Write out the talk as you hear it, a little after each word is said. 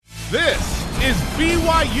This is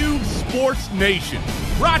BYU Sports Nation,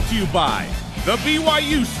 brought to you by the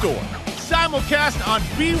BYU Store, simulcast on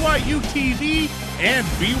BYU TV and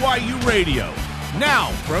BYU Radio.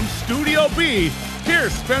 Now, from Studio B,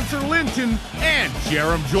 here's Spencer Linton and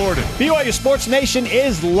Jarom Jordan. BYU Sports Nation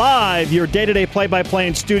is live, your day-to-day play-by-play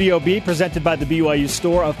in Studio B, presented by the BYU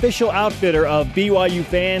Store, official outfitter of BYU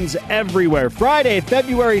fans everywhere. Friday,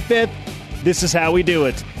 February 5th, this is how we do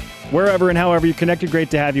it. Wherever and however you're connected,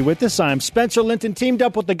 great to have you with us. I'm Spencer Linton, teamed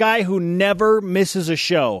up with the guy who never misses a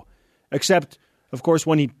show, except, of course,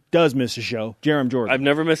 when he does miss a show, Jarom Jordan. I've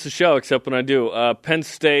never missed a show except when I do. Penn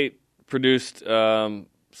State produced something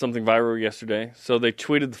viral yesterday, so they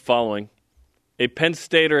tweeted the following. A Penn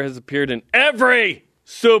Stater has appeared in every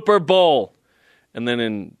Super Bowl. And then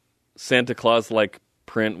in Santa Claus-like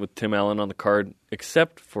print with Tim Allen on the card,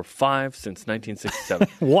 except for 5 since 1967.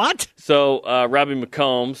 What? So Robbie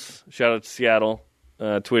McCombs, shout out to Seattle,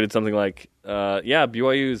 tweeted something like, yeah,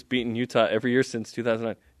 BYU has beaten Utah every year since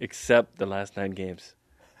 2009, except the last 9 games.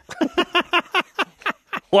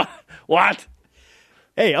 What?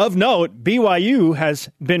 Hey, of note, BYU has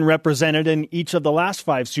been represented in each of the last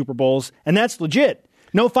 5 Super Bowls, and that's legit.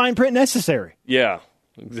 No fine print necessary. Yeah,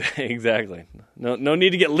 exactly. No need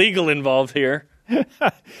to get legal involved here.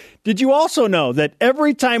 Did you also know that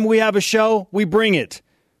every time we have a show, we bring it,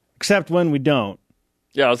 except when we don't?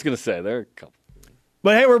 Yeah, I was going to say, there are a couple.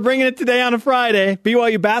 But hey, we're bringing it today on a Friday.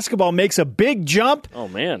 BYU basketball makes a big jump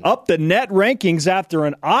up the net rankings after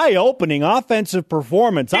an eye-opening offensive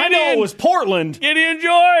performance. I know it was Portland. Gideon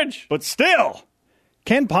George. But still,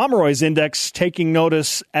 Ken Pomeroy's index taking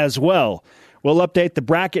notice as well. We'll update the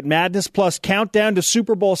bracket madness plus countdown to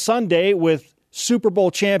Super Bowl Sunday with Super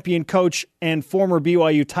Bowl champion coach and former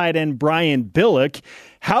BYU tight end Brian Billick.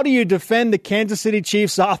 How do you defend the Kansas City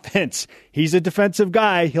Chiefs offense? He's a defensive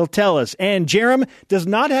guy. He'll tell us. And Jarom does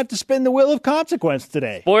not have to spin the wheel of consequence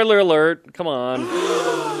today. Spoiler alert. Come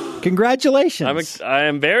on. Congratulations. I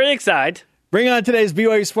am very excited. Bring on today's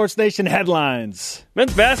BYU Sports Nation headlines.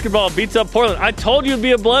 Men's basketball beats up Portland. I told you it'd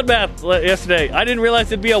be a bloodbath yesterday. I didn't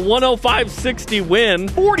realize it'd be a 105-60 win.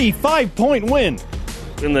 45-point win.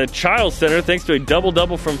 In the Child Center, thanks to a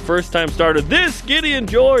double-double from first-time starter, this Gideon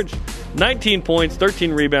George. 19 points,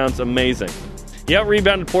 13 rebounds, amazing. He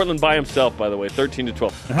out-rebounded Portland by himself, by the way,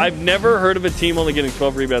 13-12. I've never heard of a team only getting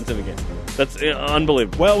 12 rebounds in a game. That's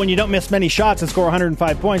unbelievable. Well, when you don't miss many shots and score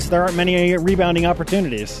 105 points, there aren't many rebounding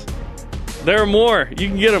opportunities. There are more. You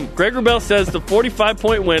can get them. Greg Wrubell says the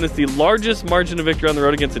 45-point win is the largest margin of victory on the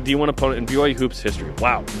road against a D1 opponent in BYU Hoops history.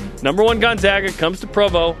 Wow. Number 1 Gonzaga comes to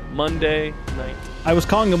Provo Monday night. I was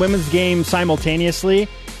calling the women's game simultaneously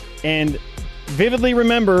and vividly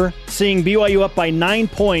remember seeing BYU up by 9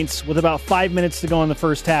 points with about 5 minutes to go in the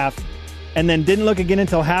first half, and then didn't look again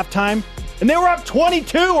until halftime, and they were up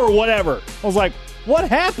 22 or whatever. I was like, what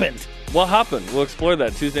happened? What happened? We'll explore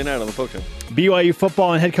that Tuesday night on the Poke Show. BYU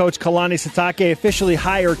football and head coach Kalani Sitake officially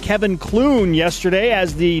hired Kevin Clune yesterday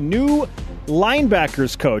as the new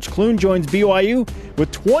linebackers coach. Clune joins BYU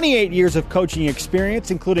with 28 years of coaching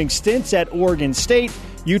experience, including stints at Oregon State,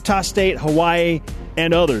 Utah State, Hawaii,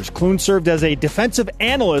 and others. Clune served as a defensive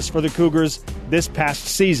analyst for the Cougars this past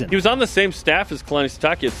season. He was on the same staff as Kalani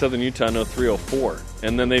Sitake at Southern Utah in 03-04,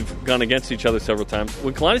 and then they've gone against each other several times.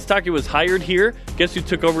 When Kalani Sitake was hired here, guess who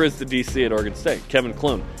took over as the DC at Oregon State? Kevin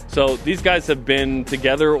Clune. So these guys have been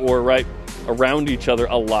together or right around each other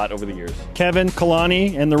a lot over the years. Kevin,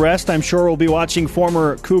 Kalani, and the rest, I'm sure, will be watching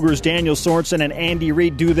former Cougars Daniel Sorensen and Andy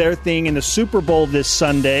Reid do their thing in the Super Bowl this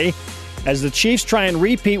Sunday as the Chiefs try and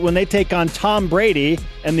repeat when they take on Tom Brady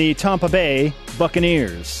and the Tampa Bay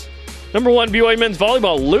Buccaneers. Number 1 BYU men's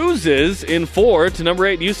volleyball loses in 4 to number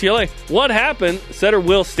 8 UCLA. What happened? Setter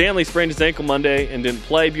Will Stanley sprained his ankle Monday and didn't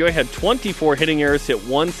play. BYU had 24 hitting errors, hit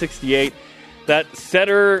 168. That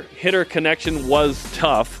setter-hitter connection was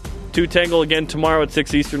tough. 2 tangle again tomorrow at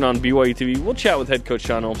 6 Eastern on BYU TV. We'll chat with head coach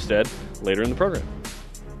Sean Olmstead later in the program.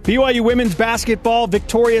 BYU women's basketball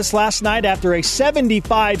victorious last night after a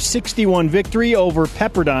 75-61 victory over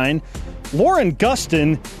Pepperdine. Lauren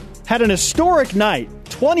Gustin had an historic night,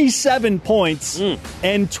 27 points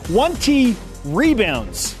and 20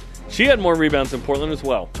 rebounds. She had more rebounds than Portland as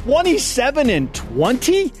well. 27 and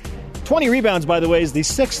 20? 20 rebounds, by the way, is the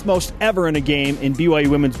 6th most ever in a game in BYU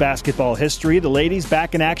women's basketball history. The ladies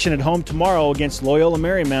back in action at home tomorrow against Loyola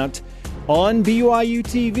Marymount on BYU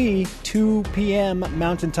TV, 2 p.m.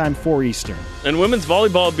 Mountain Time, 4 Eastern. And women's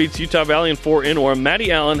volleyball beats Utah Valley in 4 in Orem.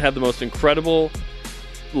 Maddie Allen had the most incredible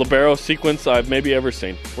libero sequence I've maybe ever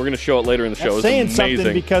seen. We're going to show it later in the show. That's saying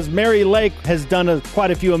something because Mary Lake has done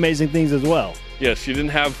quite a few amazing things as well. Yes, you didn't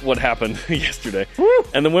have what happened yesterday. Woo!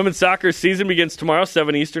 And the women's soccer season begins tomorrow,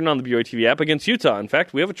 7 Eastern on the BYU TV app against Utah. In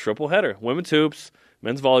fact, we have a triple header. Women's hoops,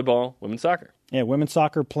 men's volleyball, women's soccer. Yeah, women's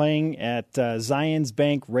soccer playing at Zions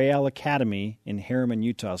Bank Real Academy in Harriman,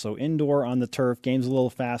 Utah. So indoor on the turf, game's a little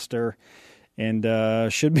faster, and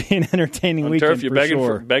should be an entertaining on weekend turf, you're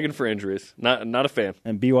for begging for injuries. Not a fan.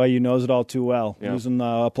 And BYU knows it all too well. Yeah. Losing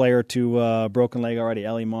a player to broken leg already,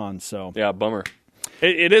 Ellie Mon. So yeah, bummer.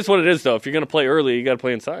 It is what it is, though. If you're going to play early, you got to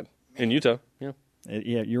play inside in Utah. Yeah.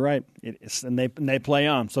 Yeah, you're right. And they play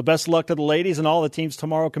on. So best of luck to the ladies and all the teams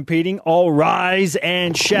tomorrow competing. All rise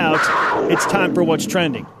and shout. It's time for What's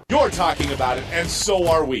Trending. You're talking about it, and so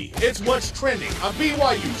are we. It's What's Trending on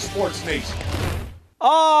BYU Sports Nation.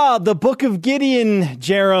 The Book of Gideon,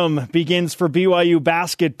 Jarom, begins for BYU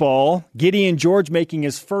basketball. Gideon George making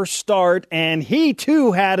his first start, and he,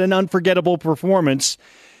 too, had an unforgettable performance.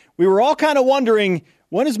 We were all kind of wondering,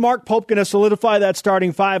 when is Mark Pope going to solidify that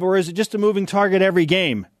starting five, or is it just a moving target every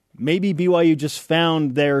game? Maybe BYU just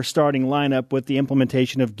found their starting lineup with the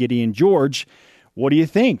implementation of Gideon George. What do you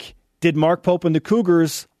think? Did Mark Pope and the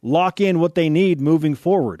Cougars lock in what they need moving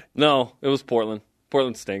forward? No, it was Portland.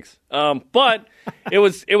 Portland stinks. But it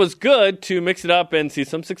was good to mix it up and see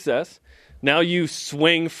some success. Now you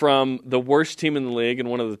swing from the worst team in the league and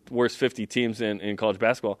one of the worst 50 teams in college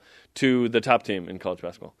basketball to the top team in college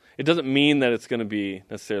basketball. It doesn't mean that it's going to be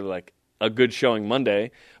necessarily like a good showing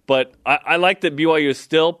Monday, but I like that BYU is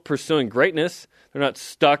still pursuing greatness. They're not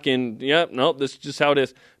stuck in, this is just how it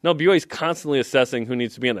is. No, BYU is constantly assessing who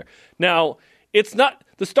needs to be in there. Now, it's not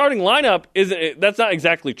the starting lineup. That's not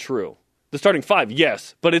exactly true. The starting five,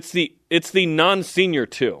 yes, but it's the non-senior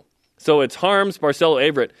too. So it's Harms, Barcelo,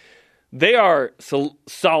 Averett. They are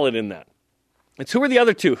solid in that. It's who are the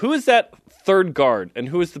other two? Who is that third guard, and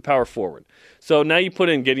who is the power forward? So now you put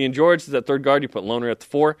in Gideon George as that third guard. You put Lohner at the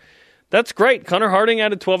 4. That's great. Connor Harding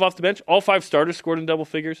added 12 off the bench. All 5 starters scored in double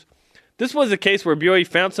figures. This was a case where BYU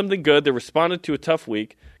found something good. They responded to a tough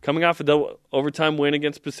week, coming off a double overtime win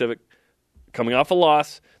against Pacific, coming off a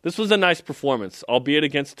loss. This was a nice performance, albeit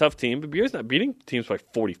against a tough team. But BYU's not beating teams by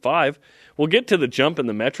 45. We'll get to the jump in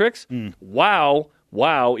the metrics.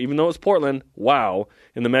 Wow, even though it's Portland, wow,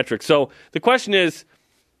 in the metrics. So the question is,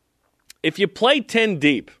 if you play 10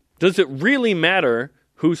 deep, does it really matter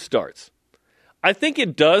who starts? I think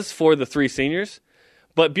it does for the 3 seniors,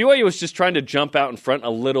 but BYU was just trying to jump out in front a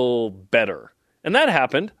little better. And that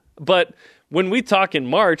happened. But when we talk in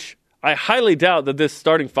March, I highly doubt that this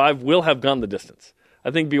starting 5 will have gone the distance.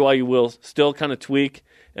 I think BYU will still kind of tweak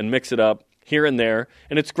and mix it up here and there.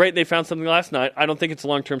 And it's great they found something last night. I don't think it's a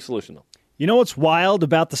long-term solution, though. You know what's wild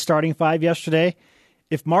about the starting 5 yesterday?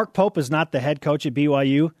 If Mark Pope is not the head coach at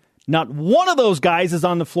BYU, not one of those guys is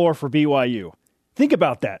on the floor for BYU. Think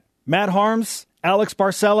about that. Matt Harms, Alex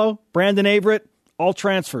Barcelo, Brandon Averett, all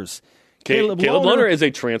transfers. Caleb Lohner is a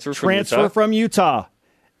transfer from Utah.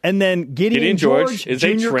 And then Gideon George is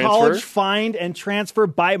junior a transfer. College fined and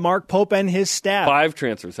transferred by Mark Pope and his staff. 5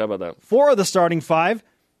 transfers. How about that? 4 of the starting 5,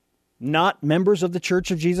 not members of the Church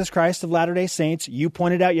of Jesus Christ of Latter-day Saints. You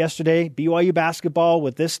pointed out yesterday, BYU basketball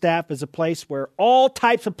with this staff is a place where all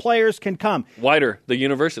types of players can come. Wider, the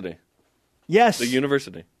university. Yes. The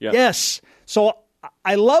university. Yeah. Yes. So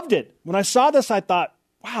I loved it. When I saw this, I thought,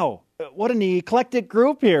 wow, what an eclectic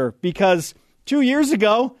group here. Because 2 years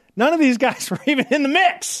ago, none of these guys were even in the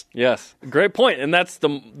mix. Yes. Great point. And that's the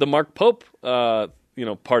Mark Pope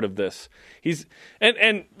part of this.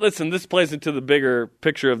 And listen, this plays into the bigger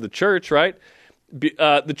picture of the church, right?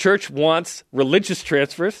 The church wants religious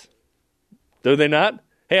transfers. Do they not?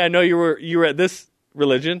 Hey, I know you were at this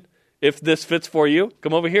religion. If this fits for you,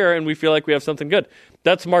 come over here and we feel like we have something good.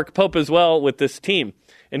 That's Mark Pope as well with this team.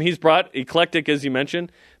 And he's brought eclectic, as you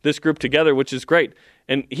mentioned, this group together, which is great.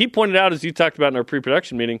 And he pointed out, as you talked about in our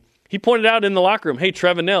pre-production meeting, he pointed out in the locker room, hey,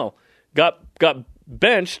 Trevin Nell got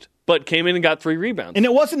benched, but came in and got 3 rebounds. And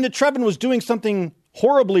it wasn't that Trevin was doing something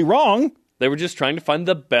horribly wrong. They were just trying to find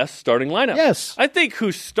the best starting lineup. Yes. I think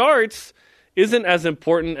who starts isn't as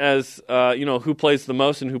important as who plays the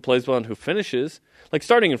most and who plays well and who finishes. Like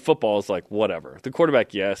starting in football is like whatever. The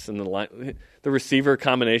quarterback, yes, and the receiver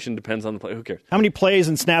combination depends on the play. Who cares? How many plays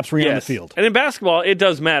and snaps were you on the field? And in basketball, it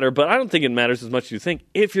does matter, but I don't think it matters as much as you think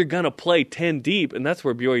if you're going to play 10 deep, and that's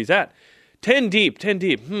where BYU's at. 10 deep.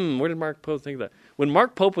 Where did Mark Pope think of that? When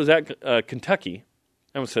Mark Pope was at Kentucky,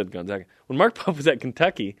 I almost said Gonzaga. When Mark Pope was at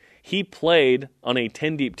Kentucky, he played on a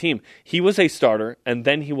 10-deep team. He was a starter, and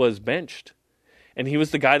then he was benched. And he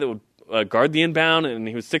was the guy that would guard the inbound, and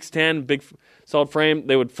he was 6'10", big, solid frame.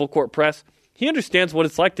 They would full-court press. He understands what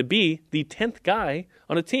it's like to be the 10th guy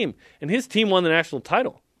on a team. And his team won the national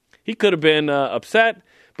title. He could have been upset,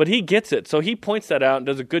 but he gets it. So he points that out and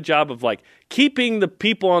does a good job of like keeping the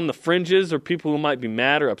people on the fringes or people who might be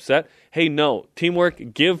mad or upset. Hey, no, teamwork,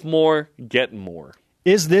 give more, get more.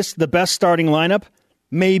 Is this the best starting lineup?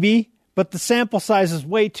 Maybe, but the sample size is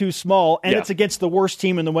way too small, and it's against the worst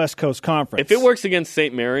team in the West Coast Conference. If it works against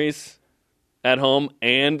St. Mary's at home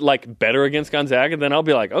and like better against Gonzaga, then I'll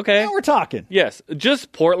be like, okay. Yeah, we're talking. Yes,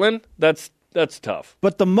 just Portland, that's tough.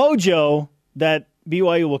 But the mojo that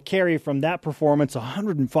BYU will carry from that performance,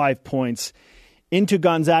 105 points, into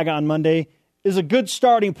Gonzaga on Monday, is a good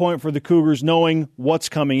starting point for the Cougars knowing what's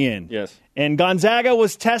coming in. Yes. And Gonzaga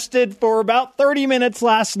was tested for about 30 minutes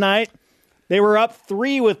last night. They were up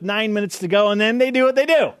 3 with 9 minutes to go, and then they do what they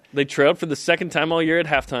do. They trailed for the second time all year at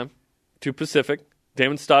halftime to Pacific.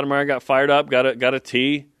 Damon Stoudemire got fired up, got a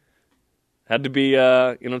tee, had to be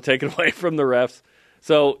taken away from the refs.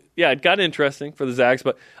 So, yeah, it got interesting for the Zags,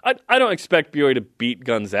 but I don't expect BYU to beat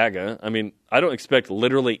Gonzaga. I mean, I don't expect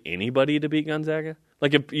literally anybody to beat Gonzaga.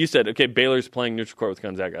 Like if you said, okay, Baylor's playing neutral court with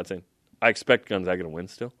Gonzaga, I'd say I expect Gonzaga to win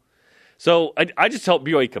still. So I just hope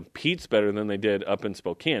BYU competes better than they did up in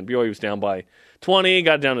Spokane. BYU was down by 20,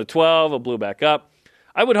 got down to 12, it blew back up.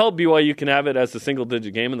 I would hope BYU can have it as a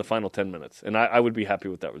single-digit game in the final 10 minutes, and I would be happy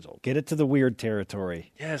with that result. Get it to the weird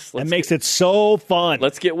territory. Yes. That makes it so fun.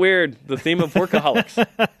 Let's get weird, the theme of workaholics.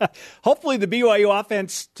 Hopefully the BYU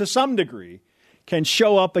offense, to some degree, can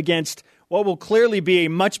show up against what will clearly be a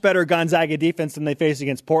much better Gonzaga defense than they face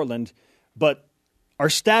against Portland. But our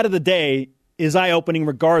stat of the day is eye-opening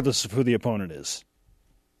regardless of who the opponent is.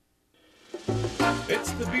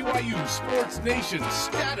 It's the BYU Sports Nation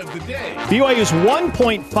stat of the day. BYU's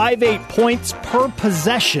 1.58 points per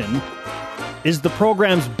possession is the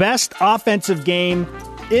program's best offensive game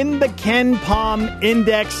in the Ken Pom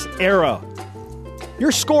Index era.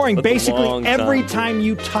 You're scoring basically every time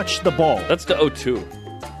you touch the ball. That's the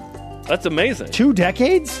 0-2. That's amazing. 2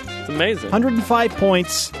 decades? It's amazing. 105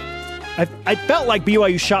 points. I felt like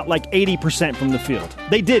BYU shot like 80% from the field.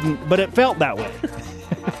 They didn't, but it felt that way.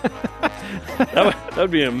 That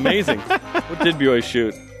would be amazing. What did BYU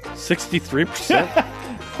shoot?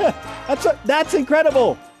 63%? That's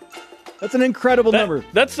incredible. That's an incredible number.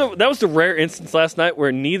 That was the rare instance last night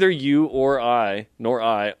where neither you or I, nor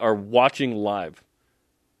I, are watching live.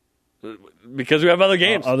 Because we have other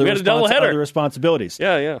games. We had a doubleheader. Other responsibilities.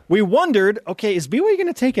 Yeah. We wondered, okay, is BYU going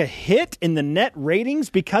to take a hit in the net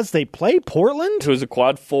ratings because they play Portland? It was a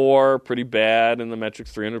quad 4, pretty bad, and the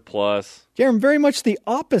metrics 300+. Jarom, very much the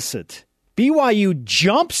opposite. BYU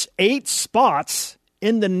jumps 8 spots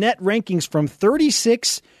in the net rankings from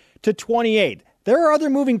 36 to 28. There are other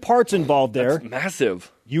moving parts involved there. That's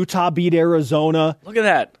massive. Utah beat Arizona. Look at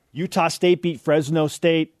that. Utah State beat Fresno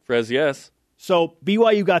State. Yes. So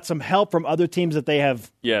BYU got some help from other teams that they have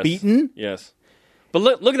beaten. Yes. But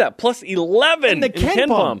look at that, plus 11 in Ken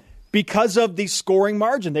Pom. Because of the scoring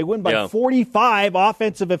margin. They win by 45.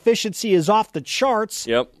 Offensive efficiency is off the charts.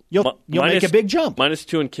 Yep. You'll make a big jump.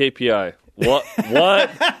 -2 in KPI. What?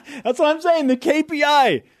 That's what I'm saying, the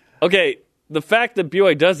KPI. Okay, the fact that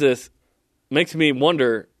BYU does this makes me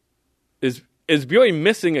wonder, is BYU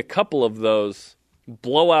missing a couple of those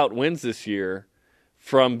blowout wins this year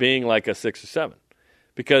from being like a 6 or 7?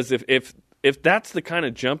 Because if that's the kind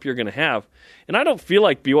of jump you're going to have, and I don't feel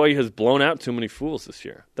like BYU has blown out too many fools this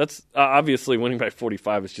year. That's obviously winning by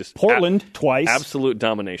 45 is just Portland twice. Absolute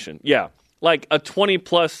domination. Yeah, like a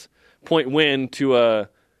 20+ point win to a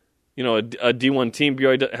D1 team.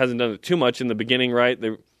 BYU hasn't done it too much in the beginning, right?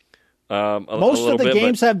 Most of the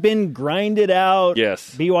games have been grinded out.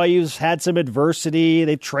 Yes. BYU's had some adversity.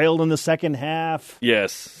 They trailed in the second half.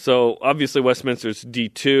 Yes. So, obviously, Westminster's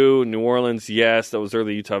D2. New Orleans, yes. That was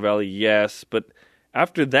early Utah Valley, yes. But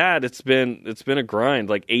after that, it's been a grind.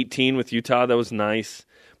 Like 18 with Utah, that was nice.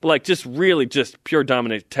 But, like, just really just pure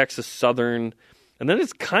domination. Texas Southern. And then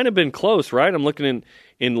it's kind of been close, right? I'm looking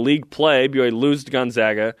in league play. BYU loses to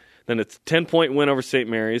Gonzaga. Then it's 10-point win over St.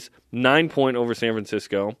 Mary's. 9-point over San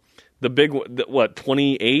Francisco. The big,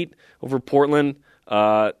 28 over Portland,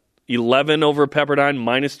 11 over Pepperdine,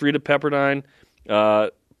 -3 to Pepperdine,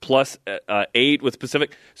 +8 with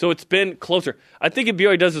Pacific. So it's been closer. I think if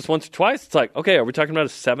BYU does this once or twice, it's like, okay, are we talking about a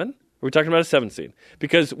 7? Are we talking about a 7 seed?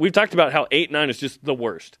 Because we've talked about how 8-9 is just the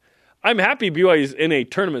worst. I'm happy BYU is in a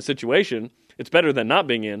tournament situation. It's better than not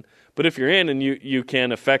being in. But if you're in and you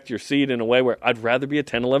can affect your seed in a way where I'd rather be a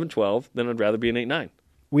 10, 11, 12 than I'd rather be an 8-9.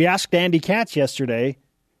 We asked Andy Katz yesterday,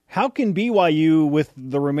 how can BYU, with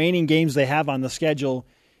the remaining games they have on the schedule,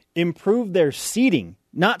 improve their seeding?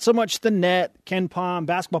 Not so much the net, Ken Pom,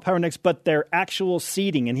 Basketball Power Next, but their actual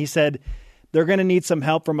seeding. And he said, they're going to need some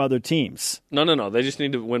help from other teams. No. They just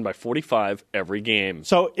need to win by 45 every game.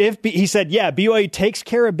 So he said, BYU takes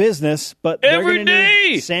care of business, but they're every going to day.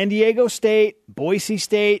 need San Diego State, Boise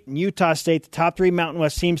State, and Utah State, the top 3 Mountain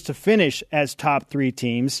West teams, to finish as top 3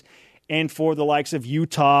 teams, and for the likes of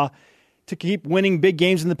Utah to keep winning big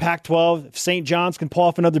games in the Pac-12. If St. John's can pull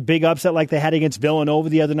off another big upset like they had against Villanova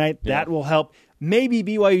the other night, that will help. Maybe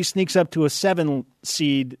BYU sneaks up to a 7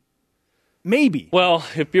 seed. Maybe. Well,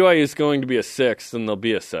 if BYU is going to be a 6, then they'll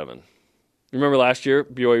be a 7. Remember last year,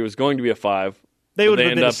 BYU was going to be a 5. They would have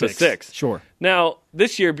end been up a 6. Sure. Now,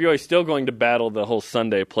 this year, BYU is still going to battle the whole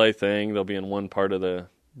Sunday play thing. They'll be in one part of the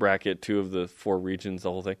bracket, 2 of the 4 regions,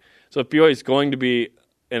 the whole thing. So if BYU is going to be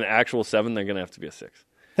an actual 7, they're going to have to be a 6.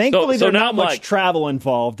 Thankfully, there's not much travel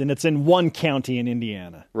involved, and it's in one county in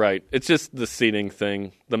Indiana. Right. It's just the seating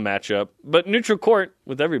thing, the matchup. But neutral court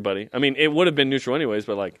with everybody. I mean, it would have been neutral anyways,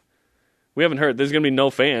 but we haven't heard. There's going to be no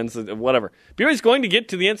fans, whatever. BYU's going to get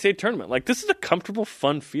to the NCAA tournament. This is a comfortable,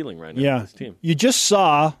 fun feeling right now for this team. You just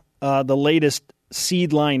saw the latest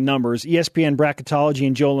seed line numbers. ESPN Bracketology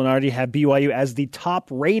and Joe Lunardi have BYU as the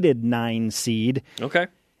top-rated 9 seed. Okay.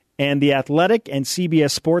 And The Athletic and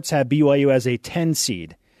CBS Sports have BYU as a 10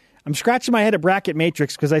 seed. I'm scratching my head at Bracket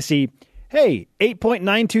Matrix because I see,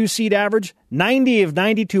 8.92 seed average, 90 of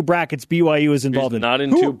 92 brackets BYU is involved in. Not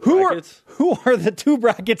in 2 brackets? Who are the 2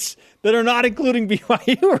 brackets that are not including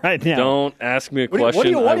BYU right now? Don't ask me a question. What are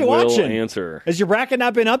you I will watching? Answer. Has your bracket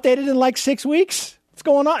not been updated in 6 weeks? What's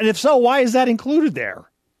going on? And if so, why is that included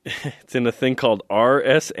there? It's in a thing called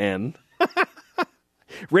RSN.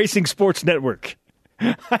 Racing Sports Network.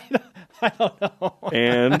 I don't know.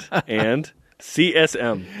 And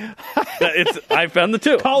CSM. I found the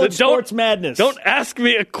 2. College Sports Madness. Don't ask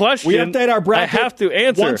me a question. We update our bracket. I have to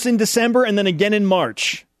answer. Once in December and then again in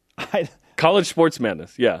March. College Sports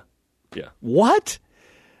Madness. Yeah. What?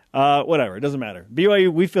 Whatever. It doesn't matter.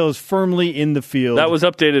 BYU, we feel, is firmly in the field. That was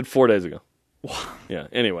updated 4 days ago. Yeah.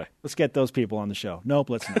 Anyway. Let's get those people on the show.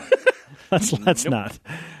 Nope, let's not. let's not.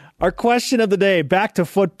 Our question of the day, back to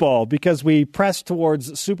football, because we press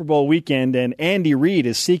towards Super Bowl weekend, and Andy Reid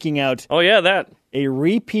is seeking out a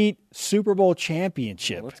repeat Super Bowl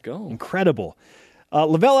championship. Let's go. Incredible.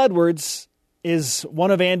 LaVell Edwards is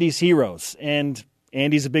one of Andy's heroes, and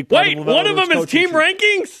Andy's a big part of LaVell one of Edwards' them is team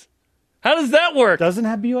rankings? How does that work? Doesn't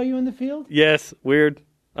have BYU in the field? Yes, weird.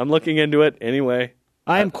 I'm looking into it anyway.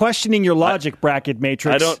 I am questioning your logic, Bracket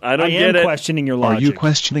Matrix. I don't get it. I am questioning your logic. Are you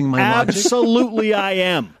questioning my logic? Absolutely, I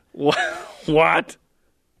am. What?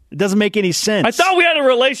 It doesn't make any sense. I thought we had a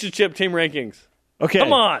relationship, team rankings. Okay.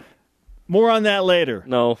 Come on. More on that later.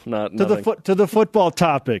 No, not to the football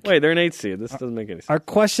topic. Wait, they're an 8 seed. This doesn't make any sense. Our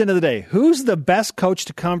question of the day: who's the best coach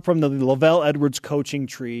to come from the LaVell Edwards coaching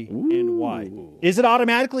tree, and why? Is it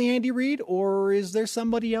automatically Andy Reid, or is there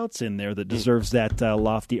somebody else in there that deserves that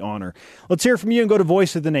lofty honor? Let's hear from you and go to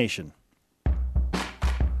Voice of the Nation.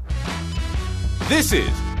 This is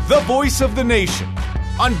the Voice of the Nation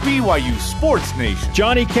on BYU Sports Nation.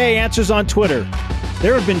 Johnny K answers on Twitter.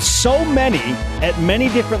 There have been so many at many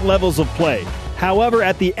different levels of play. However,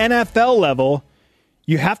 at the NFL level,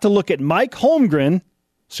 you have to look at Mike Holmgren,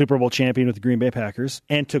 Super Bowl champion with the Green Bay Packers,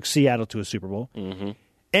 and took Seattle to a Super Bowl,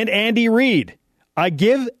 and Andy Reid. I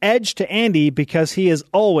give edge to Andy because he is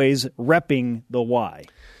always repping the Y.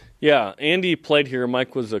 Yeah, Andy played here.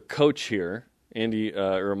 Mike was a coach here.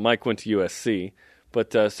 Mike went to USC,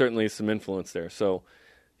 but certainly some influence there. So,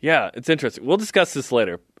 yeah, it's interesting. We'll discuss this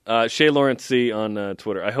later. Shea Lawrence C on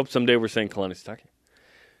Twitter. I hope someday we're saying Kalani's talking.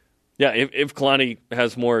 Yeah, if Kalani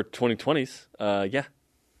has more 2020s,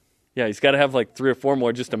 yeah, he's got to have 3 or 4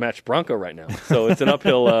 more just to match Bronco right now. So it's an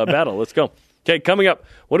uphill battle. Let's go. Okay, coming up,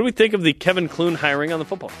 what do we think of the Kevin Clune hiring on the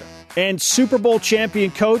football staff? And Super Bowl champion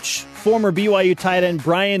coach, former BYU tight end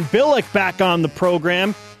Brian Billick back on the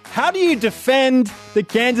program. How do you defend the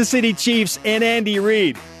Kansas City Chiefs and Andy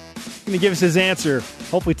Reid? He's going to give us his answer.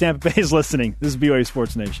 Hopefully Tampa Bay is listening. This is BYU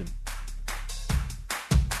Sports Nation.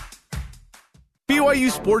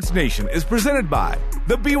 BYU Sports Nation is presented by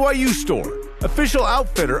The BYU Store, official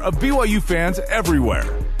outfitter of BYU fans everywhere.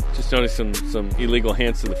 Just noticed some illegal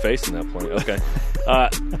hands to the face in that point. Okay.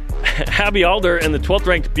 Abby Alder and the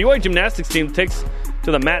 12th-ranked BYU gymnastics team takes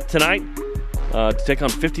to the mat tonight to take on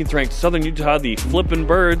 15th-ranked Southern Utah, the Flippin'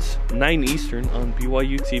 Birds, 9 Eastern on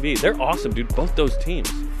BYU TV. They're awesome, dude, both those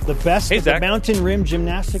teams. The best of the Mountain Rim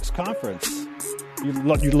Gymnastics Conference. You're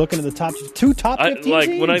looking at the top 15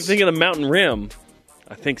 teams? When I think of the Mountain Rim,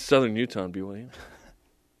 I think Southern Utah and BYU.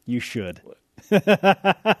 You should.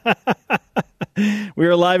 We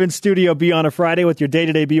are live in Studio B on a Friday with your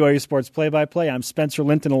day-to-day BYU Sports play-by-play. I'm Spencer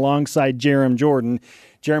Linton alongside Jarom Jordan.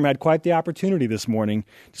 Jarom had quite the opportunity this morning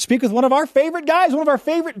to speak with one of our favorite guys, one of our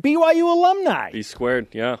favorite BYU alumni. B squared,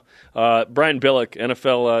 yeah. Brian Billick,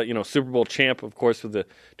 NFL Super Bowl champ, of course, with the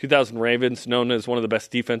 2000 Ravens, known as one of the best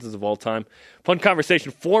defenses of all time. Fun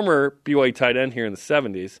conversation, former BYU tight end here in the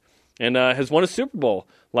 70s, and has won a Super Bowl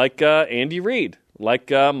like Andy Reid,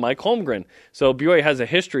 like Mike Holmgren. So BYU has a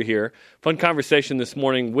history here. Fun conversation this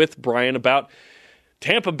morning with Brian about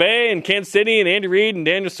Tampa Bay and Kansas City and Andy Reid and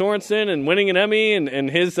Daniel Sorensen and winning an Emmy and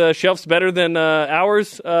his shelf's better than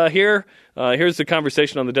ours here. Here's the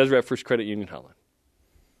conversation on the Deseret First Credit Union hotline.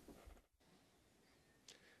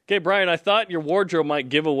 Okay, Brian, I thought your wardrobe might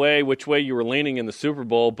give away which way you were leaning in the Super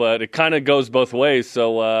Bowl, but it kind of goes both ways.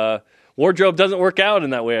 So wardrobe doesn't work out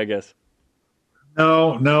in that way, I guess.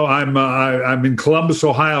 No, I'm in Columbus,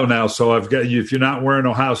 Ohio now. So I've got you. If you're not wearing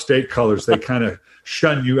Ohio State colors, they kind of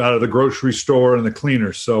shun you out of the grocery store and the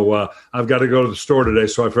cleaners. So I've got to go to the store today.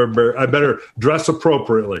 So I better dress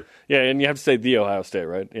appropriately. Yeah, and you have to say the Ohio State,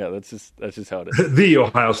 right? Yeah, that's just how it is. The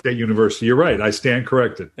Ohio State University. You're right. I stand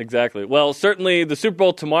corrected. Exactly. Well, certainly the Super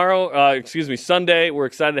Bowl tomorrow. Sunday. We're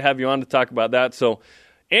excited to have you on to talk about that. So.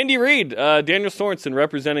 Andy Reid, Daniel Sorensen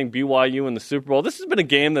representing BYU in the Super Bowl. This has been a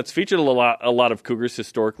game that's featured a lot of Cougars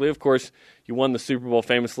historically. Of course, you won the Super Bowl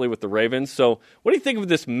famously with the Ravens. So what do you think of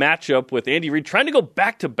this matchup with Andy Reid trying to go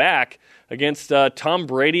back-to-back against Tom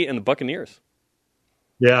Brady and the Buccaneers?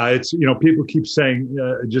 Yeah, it's people keep saying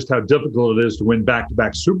just how difficult it is to win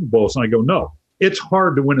back-to-back Super Bowls, and I go, no. It's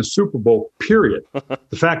hard to win a Super Bowl, period.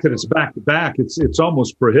 The fact that it's back-to-back, it's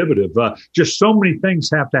almost prohibitive. Just so many things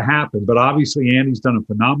have to happen, but obviously Andy's done a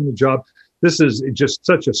phenomenal job. This is just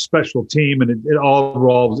such a special team, and it all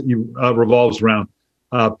revolves around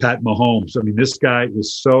Pat Mahomes. I mean, this guy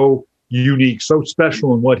is so unique, so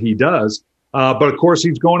special in what he does. But, of course,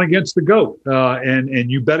 he's going against the GOAT, and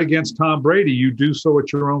you bet against Tom Brady, you do so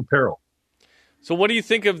at your own peril. So what do you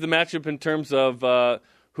think of the matchup in terms of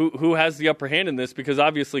who has the upper hand in this? Because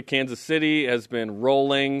obviously Kansas City has been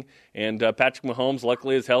rolling, and Patrick Mahomes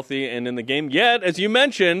luckily is healthy and in the game. Yet, as you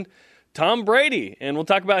mentioned, Tom Brady, and we'll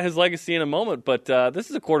talk about his legacy in a moment, but this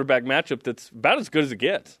is a quarterback matchup that's about as good as it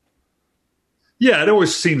gets. Yeah, it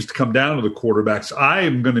always seems to come down to the quarterbacks. I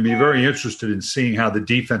am going to be very interested in seeing how the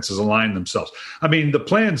defenses align themselves. I mean, the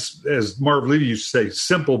plan's, as Marv Levy used to say,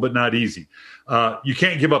 simple but not easy. You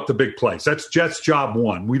can't give up the big plays. That's Jets' job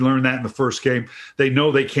one. We learned that in the first game. They know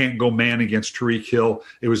they can't go man against Tyreek Hill.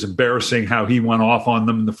 It was embarrassing how he went off on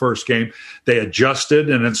them in the first game. They adjusted,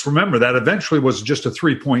 and remember, that eventually was just a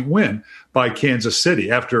 3-point win by Kansas City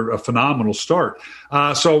after a phenomenal start.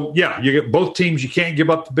 So, you get both teams. You can't give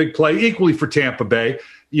up the big play. Equally for Tampa Bay.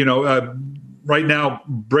 Right now,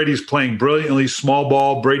 Brady's playing brilliantly, small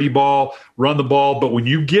ball, Brady ball, run the ball. But when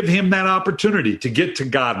you give him that opportunity to get to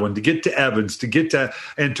Godwin, to get to Evans, to get to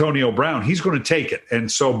Antonio Brown, he's going to take it.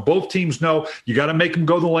 And so both teams know you got to make him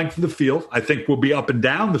go the length of the field. I think we'll be up and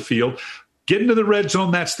down the field. Get into the red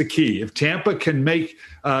zone, that's the key. If Tampa can make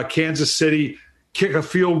Kansas City kick a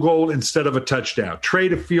field goal instead of a touchdown,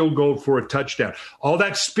 trade a field goal for a touchdown, all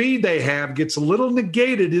that speed they have gets a little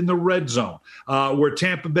negated in the red zone, where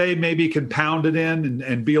Tampa Bay maybe can pound it in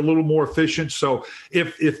and be a little more efficient. So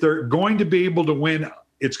if they're going to be able to win,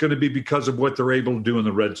 it's going to be because of what they're able to do in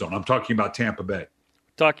the red zone. I'm talking about Tampa Bay.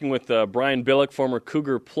 Talking with Brian Billick, former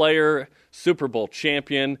Cougar player, Super Bowl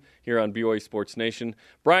champion here on BYU Sports Nation.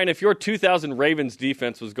 Brian, if your 2000 Ravens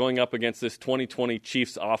defense was going up against this 2020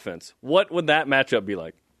 Chiefs offense, what would that matchup be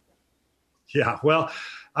like? Yeah, well,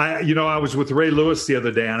 I was with Ray Lewis the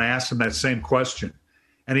other day, and I asked him that same question.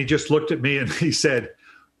 And he just looked at me and he said,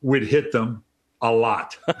 we'd hit them a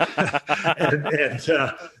lot. and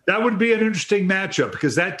that would be an interesting matchup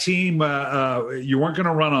because that team, you weren't going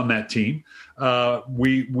to run on that team.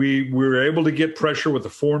 We were able to get pressure with a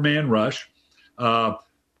 4-man rush.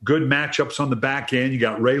 Good matchups on the back end. You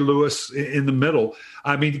got Ray Lewis in the middle.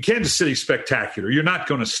 I mean, Kansas City's spectacular. You're not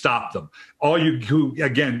going to stop them. All you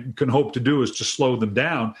again can hope to do is to slow them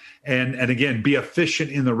down and again be efficient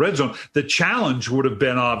in the red zone. The challenge would have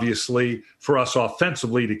been obviously for us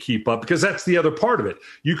offensively to keep up because that's the other part of it.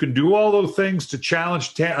 You can do all those things to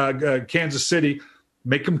challenge Kansas City,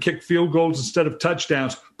 make them kick field goals instead of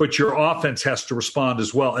touchdowns, but your offense has to respond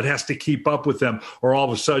as well. It has to keep up with them, or all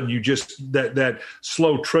of a sudden you just that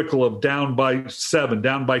slow trickle of down by 7,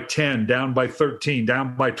 down by 10, down by 13,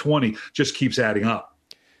 down by 20 just keeps adding up.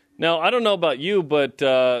 Now, I don't know about you, but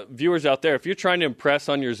viewers out there, if you're trying to impress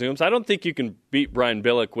on your Zooms, I don't think you can beat Brian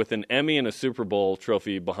Billick with an Emmy and a Super Bowl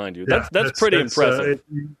trophy behind you. That's pretty impressive.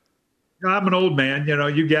 I'm an old man.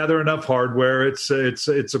 You gather enough hardware. It's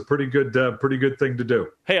a pretty good thing to do.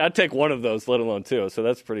 Hey, I'd take one of those, let alone two. So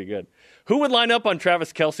that's pretty good. Who would line up on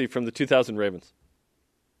Travis Kelce from the 2000 Ravens?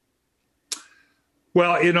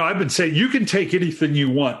 Well, I've been saying you can take anything you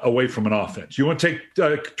want away from an offense. You want to take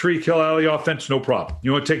Tyreek Hill out of the offense? No problem.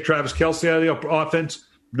 You want to take Travis Kelce out of the offense?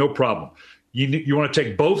 No problem. You want to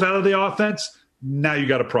take both out of the offense? Now you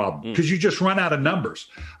got a problem because you just run out of numbers.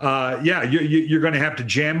 You're going to have to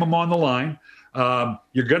jam them on the line.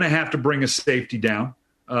 You're going to have to bring a safety down.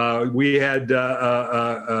 We had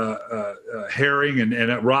Herring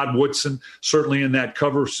and Rod Woodson certainly in that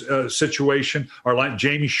cover situation. Our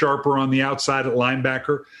Jamie Sharper on the outside at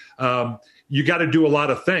linebacker. You got to do a lot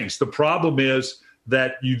of things. The problem is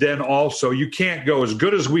that you can't go as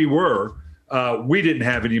good as we were. We didn't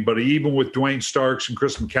have anybody, even with Dwayne Starks and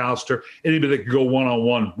Chris McAllister, anybody that could go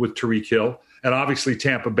one-on-one with Tyreek Hill. And obviously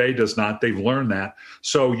Tampa Bay does not. They've learned that.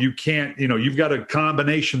 So you can't, you've got to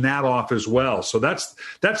combination that off as well. So that's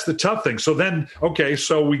the tough thing. So then,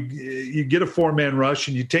 you get a 4-man rush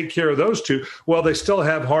and you take care of those two. Well, they still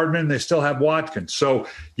have Hardman, they still have Watkins. So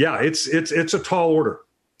yeah, it's a tall order.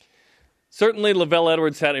 Certainly, LaVell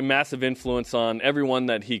Edwards had a massive influence on everyone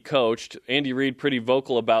that he coached. Andy Reid pretty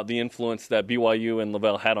vocal about the influence that BYU and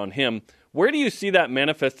LaVell had on him. Where do you see that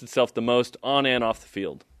manifest itself the most on and off the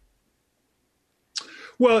field?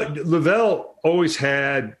 Well, LaVell always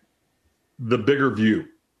had the bigger view.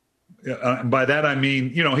 And by that I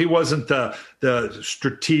mean, he wasn't the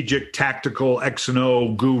strategic, tactical X and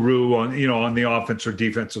O guru on the offense or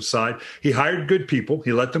defensive side. He hired good people.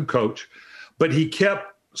 He let them coach, but he kept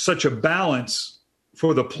such a balance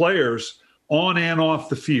for the players on and off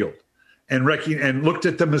the field and looked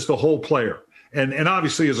at them as the whole player. And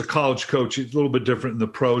obviously as a college coach, it's a little bit different than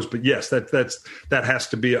the pros, but yes, that has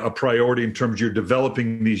to be a priority in terms of you're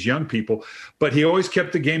developing these young people. But he always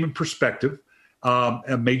kept the game in perspective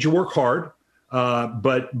and made you work hard.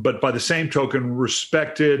 But by the same token,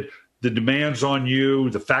 respected the demands on you,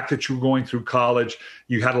 the fact that you were going through college,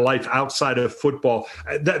 you had a life outside of football.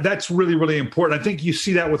 That's really, really important. I think you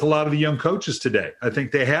see that with a lot of the young coaches today. I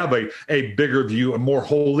think they have a bigger view, a more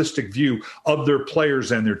holistic view of their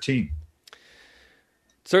players and their team.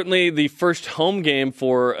 Certainly the first home game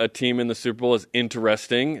for a team in the Super Bowl is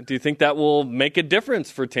interesting. Do you think that will make a difference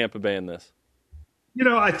for Tampa Bay in this?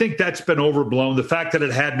 I think that's been overblown. The fact that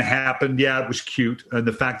it hadn't happened, it was cute. And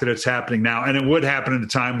the fact that it's happening now, and it would happen at a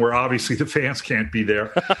time where obviously the fans can't be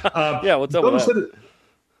there. What's up with that?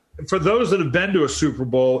 For those that have been to a Super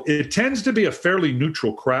Bowl, it tends to be a fairly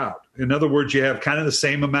neutral crowd. In other words, you have kind of the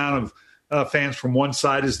same amount of fans from one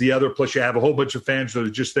side as the other, plus you have a whole bunch of fans that are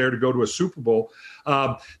just there to go to a Super Bowl.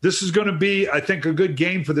 This is going to be, I think, a good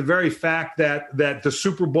game for the very fact that the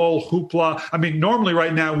Super Bowl hoopla. I mean, normally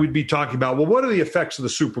right now we'd be talking about, well, what are the effects of the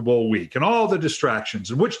Super Bowl week and all the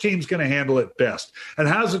distractions and which team's going to handle it best and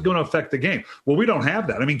how's it going to affect the game? Well, we don't have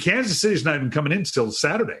that. I mean, Kansas City's not even coming in until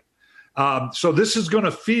Saturday. So this is going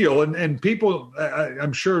to feel, and people,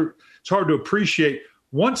 I'm sure it's hard to appreciate,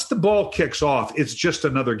 once the ball kicks off, it's just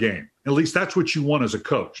another game. At least that's what you want as a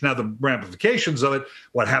coach. Now, the ramifications of it,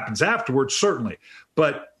 what happens afterwards, certainly.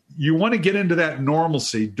 But you want to get into that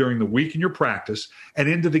normalcy during the week in your practice and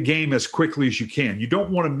into the game as quickly as you can. You don't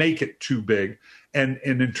want to make it too big and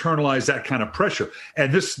internalize that kind of pressure.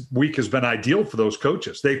 And this week has been ideal for those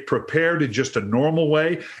coaches. They've prepared in just a normal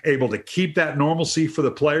way, able to keep that normalcy for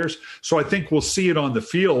the players. So I think we'll see it on the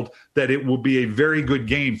field that it will be a very good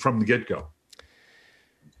game from the get-go.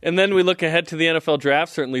 And then we look ahead to the NFL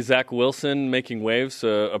draft. Certainly Zach Wilson making waves,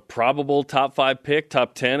 a probable top 5 pick,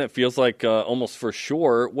 top 10. It feels like almost for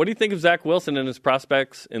sure. What do you think of Zach Wilson and his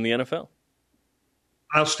prospects in the NFL?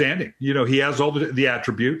 Outstanding. He has all the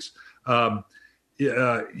attributes. Coming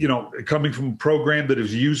from a program that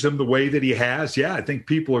has used him the way that he has, I think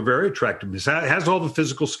people are very attracted to him. He has all the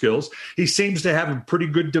physical skills. He seems to have a pretty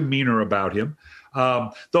good demeanor about him.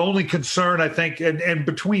 The only concern, I think, and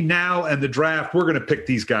between now and the draft, we're going to pick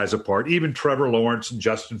these guys apart. Even Trevor Lawrence and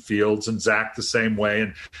Justin Fields and Zach the same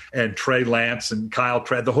way, and Trey Lance and Kyle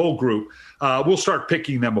Trask, the whole group. We'll start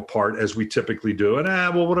picking them apart as we typically do. And,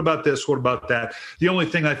 what about this? What about that? The only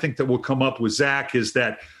thing I think that will come up with Zach is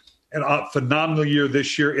that a phenomenal year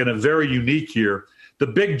this year in a very unique year. The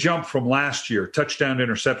big jump from last year, touchdown to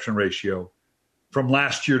interception ratio, from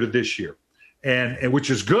last year to this year. and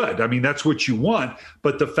which is good. I mean, that's what you want.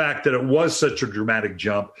 But the fact that it was such a dramatic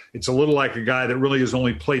jump, it's a little like a guy that really has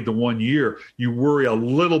only played the 1 year. You worry a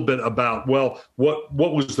little bit about, well, what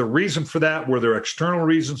was the reason for that? Were there external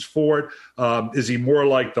reasons for it? Is he more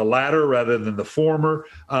like the latter rather than the former?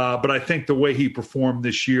 But I think the way he performed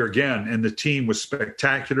this year, again, and the team was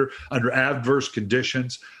spectacular under adverse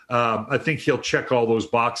conditions. I think he'll check all those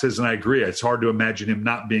boxes, and I agree. It's hard to imagine him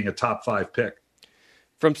not being a top 5 pick.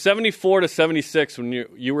 From 74 to 76, when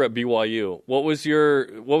you were at BYU, what was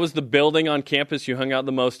the building on campus you hung out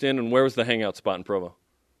the most in, and where was the hangout spot in Provo?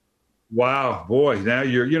 Wow, boy! Now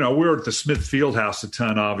we were at the Smith Fieldhouse a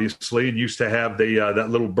ton, obviously, and used to have the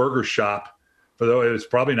that little burger shop. Although it was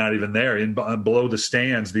probably not even there, below the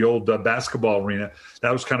stands, the old basketball arena.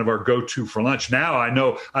 That was kind of our go-to for lunch. Now I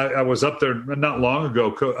know I was up there not long ago.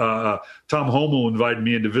 Tom Hommel invited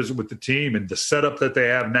me in to visit with the team, and the setup that they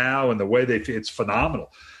have now and the way it's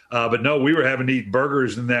phenomenal. But no, we were having to eat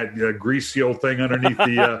burgers in that greasy old thing underneath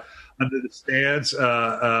the under the stands.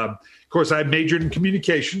 Of course, I majored in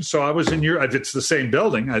communication, so I was in If it's the same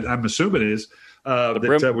building, I'm assuming it is.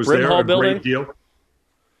 That was there a building? Great deal.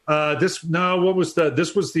 This was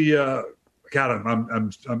the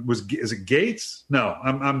is it Gates? No,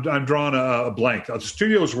 I'm drawing a blank. The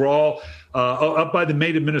studios were all up by the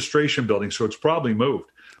main administration building, so it's probably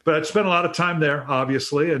moved. But I'd spent a lot of time there,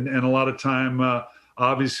 obviously, and a lot of time,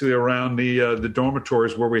 obviously, around the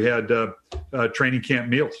dormitories where we had training camp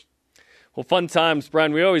meals. Well, fun times,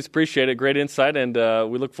 Brian. We always appreciate it. Great insight, and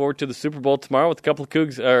we look forward to the Super Bowl tomorrow with a couple of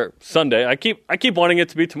Cougs. Or Sunday. I keep wanting it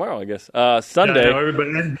to be tomorrow. I guess Sunday. Yeah,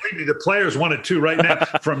 everybody, and believe me, the players want it too. Right now,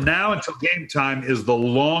 from now until game time is the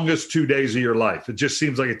longest 2 days of your life. It just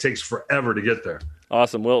seems like it takes forever to get there.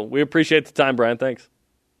 Awesome. Well, we appreciate the time, Brian. Thanks.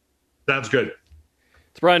 Sounds good.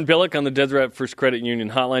 It's Brian Billick on the Deseret First Credit Union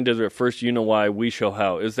Hotline. Deseret First, you know why, we show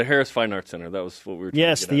how. It was the Harris Fine Arts Center. That was what we were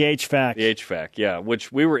trying to get the at. HVAC. The HVAC, yeah,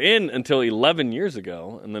 which we were in until 11 years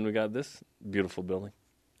ago, and then we got this beautiful building.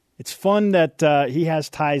 It's fun that he has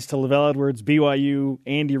ties to LaVell Edwards, BYU,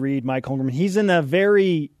 Andy Reid, Mike Holmgren. He's in a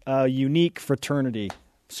very unique fraternity,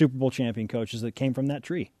 Super Bowl champion coaches that came from that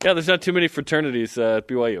tree. Yeah, there's not too many fraternities at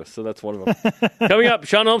BYU, so that's one of them. Coming up,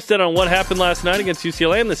 Sean Olmstead on what happened last night against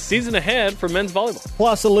UCLA and the season ahead for men's volleyball.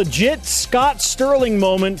 Plus, a legit Scott Sterling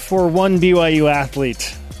moment for one BYU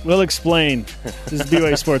athlete. We'll explain. This is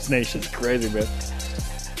BYU Sports Nation. Crazy, man.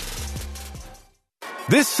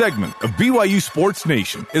 This segment of BYU Sports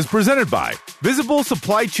Nation is presented by Visible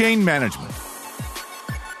Supply Chain Management.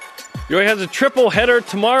 BYU has a triple header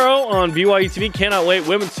tomorrow on BYU TV. Cannot wait.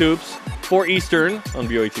 Women's hoops, 4 Eastern on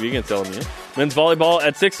BYU TV against LMU. Men's volleyball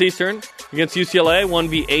at 6 Eastern against UCLA,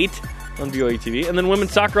 1v8 on BYU TV. And then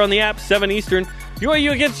women's soccer on the app, 7 Eastern.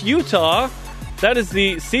 BYU against Utah. That is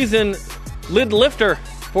the season lid lifter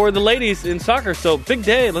for the ladies in soccer. So big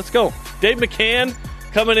day. Let's go. Dave McCann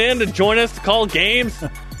coming in to join us to call games.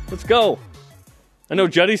 Let's go. I know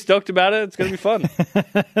Juddy's stoked about it. It's going to be fun.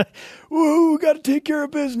 Woo, got to take care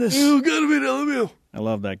of business. Got to be LMU. I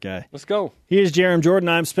love that guy. Let's go. He is Jarom Jordan.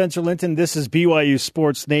 I'm Spencer Linton. This is BYU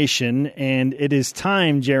Sports Nation, and it is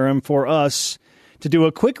time, Jarom, for us to do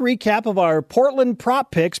a quick recap of our Portland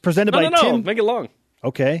prop picks presented by Tim. No, make it long.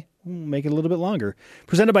 Okay. We'll make it a little bit longer.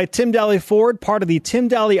 Presented by Tim Daly Ford, part of the Tim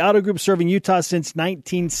Daly Auto Group serving Utah since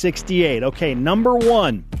 1968. Okay, number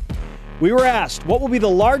one. We were asked, what will be the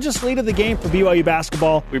largest lead of the game for BYU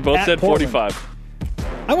basketball? We both said Portland? 45.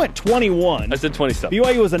 I went 21. I said 27.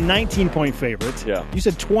 BYU was a 19-point favorite. Yeah. You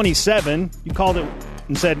said 27. You called it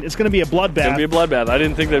and said it's going to be a bloodbath. It's going to be a bloodbath. I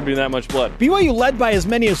didn't think there'd be that much blood. BYU led by as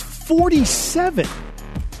many as 47.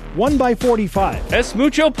 Won by 45. Es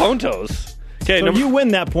mucho puntos. Okay, so you win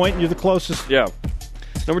that point. You're the closest. Yeah.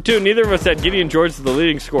 Number two, neither of us had Gideon George as the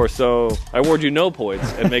leading scorer, so I award you no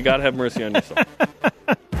points, and may God have mercy on yourself.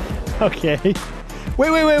 Okay. Wait.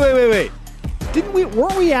 Weren't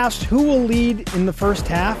we asked who will lead in the first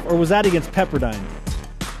half, or was that against Pepperdine?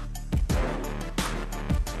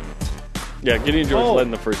 Yeah, Gideon George led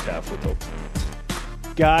in the first half. We're told.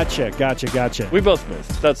 Gotcha. We both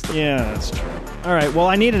missed. That's true. All right. Well,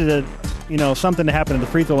 I needed something to happen at the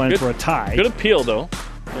free throw line for a tie. Good appeal, though.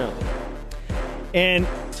 Yeah. And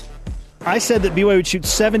I said that BYU would shoot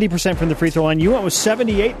 70% from the free throw line. You went with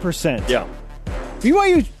 78%. Yeah.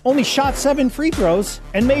 BYU only shot 7 free throws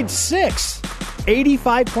and made 6.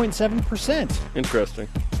 85.7%. Interesting.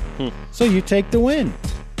 So you take the win.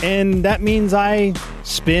 And that means I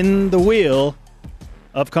spin the wheel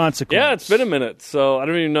of consequence. Yeah, it's been a minute, so I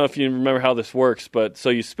don't even know if you remember how this works, but so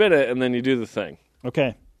you spin it and then you do the thing.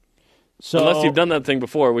 Okay. So, unless you've done that thing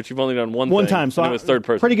before, which you've only done one time. So it was third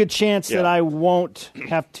person. Pretty good chance that I won't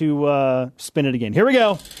have to spin it again. Here we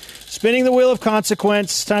go. Spinning the wheel of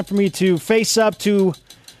consequence. Time for me to face up to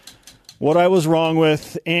what I was wrong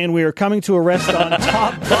with, and we are coming to a rest on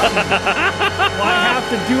top button. I have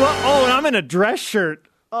to do it. Oh, and I'm in a dress shirt.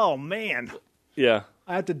 Oh, man. Yeah.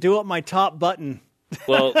 I have to do up my top button.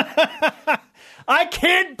 Well, I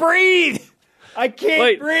can't breathe. I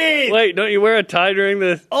can't breathe. Wait, don't you wear a tie during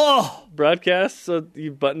the broadcast so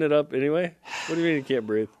you button it up anyway? What do you mean you can't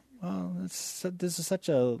breathe? Well, this is such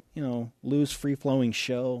a, loose, free-flowing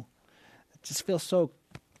show. It just feels so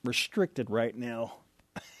restricted right now.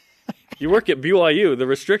 You work at BYU. The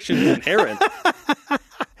restriction is inherent.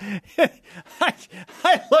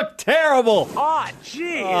 I look terrible. Oh,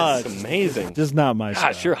 jeez. It's amazing. Just not my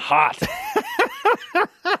style. Gosh, you're hot.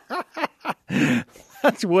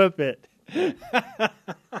 Let's whip it.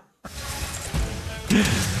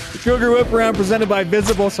 Sugar Whip Around presented by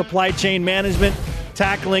Visible Supply Chain Management,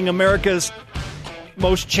 tackling America's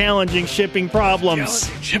most challenging shipping problems.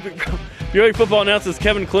 BYU football announces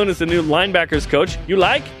Kevin Clune is the new linebackers coach. You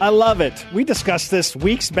like? I love it. We discussed this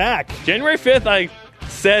weeks back. January 5th, I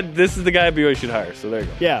said this is the guy BYU should hire. So there you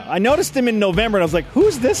go. Yeah, I noticed him in November, and I was like,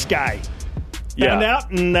 who's this guy? Found out,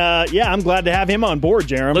 and I'm glad to have him on board,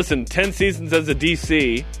 Jarom. Listen, 10 seasons as a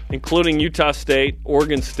DC, including Utah State,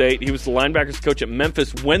 Oregon State. He was the linebackers coach at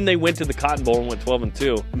Memphis when they went to the Cotton Bowl and went 12-2.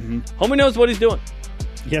 Mm-hmm. Homie knows what he's doing.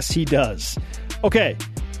 Yes, he does. Okay,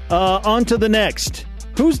 on to the next.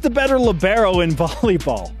 Who's the better libero in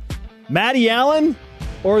volleyball? Matty Allen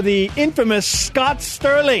or the infamous Scott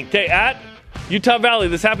Sterling? Okay, at Utah Valley,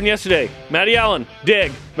 this happened yesterday. Matty Allen,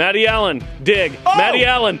 dig. Matty Allen, dig. Oh! Matty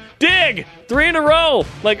Allen, dig. 3 in a row.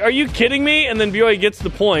 Like, are you kidding me? And then BYU gets the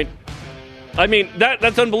point. I mean,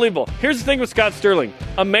 that's unbelievable. Here's the thing with Scott Sterling.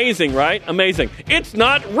 Amazing, right? Amazing. It's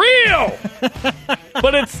not real!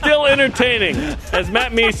 But it's still entertaining. As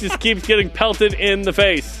Matt Meese just keeps getting pelted in the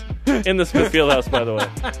face. In the Smith Fieldhouse, by the way.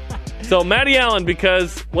 So, Matty Allen,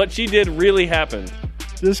 because what she did really happened.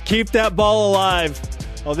 Just keep that ball alive.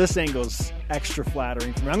 Oh, this angle's extra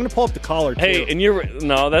flattering for me. I'm going to pull up the collar, too. Hey, and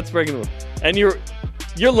that's breaking the rule. And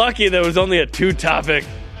you're lucky there was only a 2-topic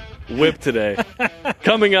whip today.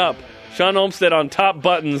 Coming up, Sean Olmstead on top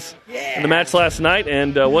buttons in the match last night.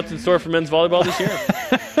 And what's in store for men's volleyball this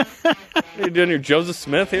year? Are you doing your Joseph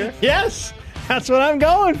Smith here? Yes, that's what I'm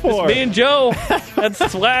going for. It's me and Joe.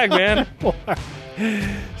 That's swag, man.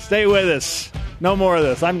 Stay with us. No more of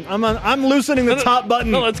this. I'm loosening the top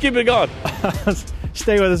button. No, let's keep it going.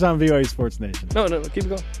 Stay with us on BYU Sports Nation. No, keep it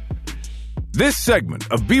going. This segment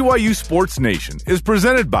of BYU Sports Nation is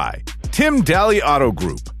presented by Tim Daly Auto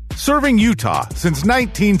Group, serving Utah since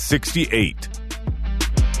 1968.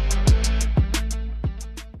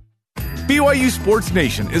 BYU Sports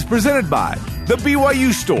Nation is presented by The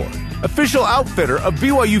BYU Store, official outfitter of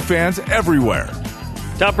BYU fans everywhere.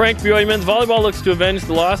 Top-ranked BYU men's volleyball looks to avenge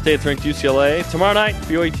the loss. 8th-ranked UCLA. Tomorrow night,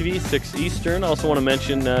 BYU TV, 6 Eastern. Also want to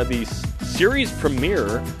mention the series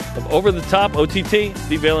premiere of Over the Top, OTT.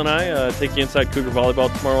 Steve Vale and I take you inside Cougar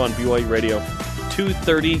Volleyball tomorrow on BYU Radio,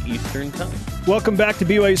 2:30 Eastern Time. Welcome back to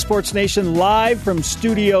BYU Sports Nation, live from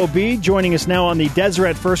Studio B. Joining us now on the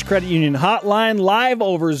Deseret First Credit Union hotline, live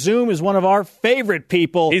over Zoom, is one of our favorite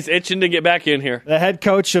people. He's itching to get back in here. The head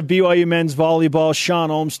coach of BYU men's volleyball,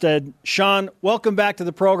 Sean Olmstead. Sean, welcome back to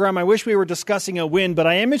the program. I wish we were discussing a win, but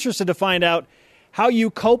I am interested to find out how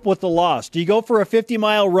you cope with the loss. Do you go for a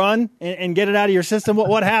 50-mile run and get it out of your system?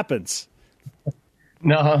 What happens?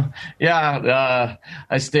 No, I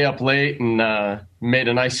stay up late and made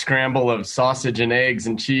a nice scramble of sausage and eggs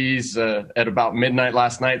and cheese at about midnight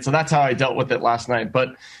last night. So that's how I dealt with it last night.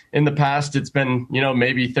 But in the past, it's been,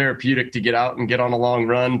 maybe therapeutic to get out and get on a long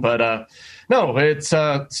run. But no, it's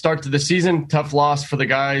start to the season. Tough loss for the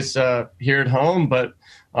guys here at home. But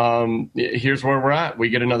here's where we're at. We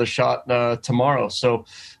get another shot tomorrow. So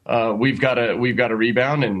we've got to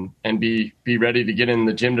rebound and be ready to get in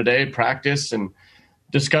the gym today, practice, and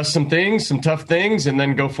discuss some tough things, and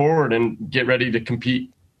then go forward and get ready to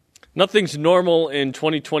compete. Nothing's normal in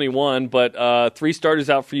 2021, but 3 starters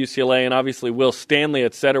out for UCLA, and obviously Will Stanley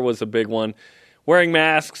at setter was a big one. Wearing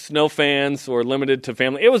masks, no fans, or limited to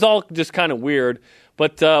family. It was all just kind of weird.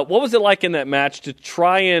 But what was it like in that match to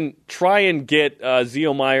try and get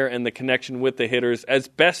Zio Meyer and the connection with the hitters as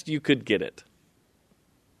best you could get it?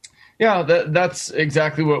 Yeah, that's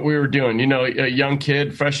exactly what we were doing. A young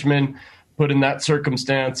kid, freshman, put in that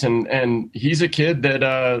circumstance, and he's a kid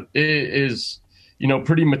that is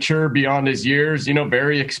pretty mature beyond his years,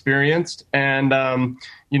 very experienced. And,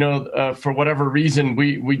 for whatever reason,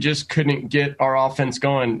 we just couldn't get our offense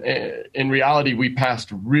going. In reality, we passed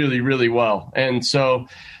really, really well. And so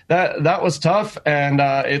that was tough. And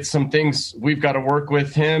it's some things we've got to work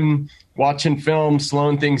with him, watching film,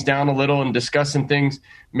 slowing things down a little and discussing things,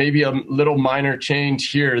 maybe a little minor change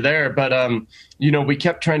here or there. But, we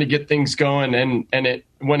kept trying to get things going. And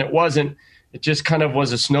when it wasn't, it just kind of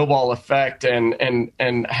was a snowball effect and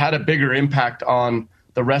had a bigger impact on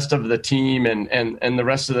the rest of the team and the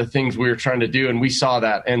rest of the things we were trying to do. And we saw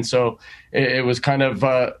that. And so it was kind of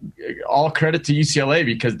all credit to UCLA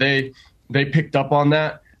because they picked up on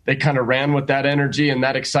that. They kind of ran with that energy and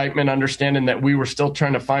that excitement, understanding that we were still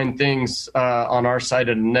trying to find things on our side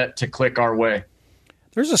of the net to click our way.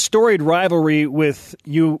 There's a storied rivalry with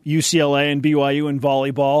UCLA and BYU in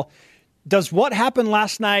volleyball. Does what happened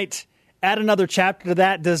last night add another chapter to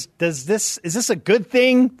that? Is this a good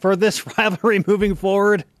thing for this rivalry moving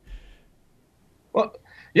forward? Well,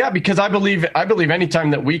 yeah, because I believe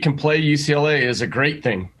anytime that we can play UCLA is a great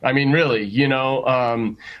thing. I mean, really,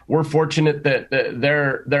 we're fortunate that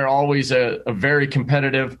they're always a very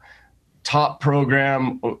competitive, top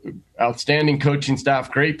program, outstanding coaching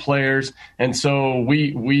staff, great players. And so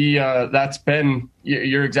we that's been,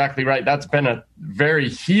 you're exactly right. That's been a very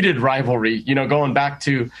heated rivalry, going back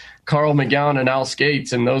to Carl McGowan and Al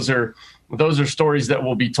Skates. And those are stories that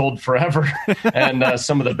will be told forever. And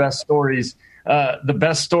some of the best stories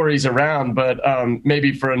around, but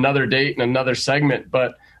maybe for another date and another segment.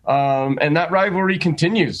 But and that rivalry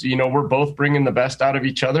continues. We're both bringing the best out of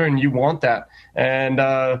each other, and you want that. And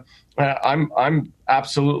I'm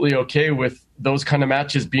absolutely okay with those kind of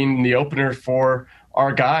matches being the opener for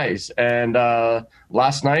our guys. And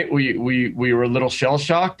last night we were a little shell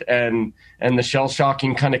shocked, and the shell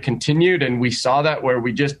shocking kind of continued, and we saw that where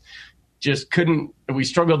we just couldn't. We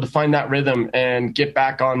struggled to find that rhythm and get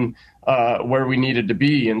back on where we needed to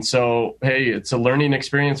be. And so, hey, it's a learning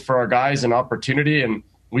experience for our guys, an opportunity, and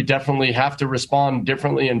we definitely have to respond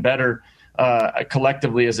differently and better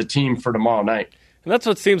collectively as a team for tomorrow night. And that's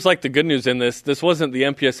what seems like the good news in this. This wasn't the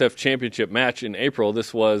MPSF championship match in April.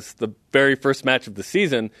 This was the very first match of the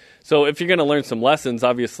season. So if you're going to learn some lessons,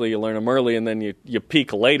 obviously you learn them early and then you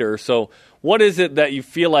peak later. So what is it that you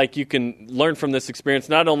feel like you can learn from this experience,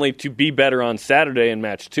 not only to be better on Saturday in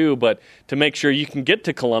match 2, but to make sure you can get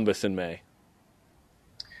to Columbus in May?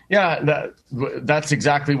 Yeah, that's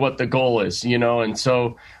exactly what the goal is, and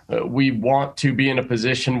so we want to be in a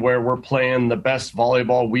position where we're playing the best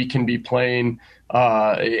volleyball we can be playing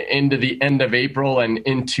into the end of April and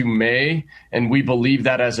into May. And we believe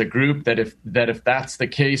that as a group, that if that's the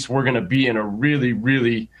case, we're going to be in a really,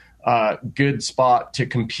 really good spot to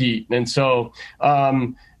compete. And so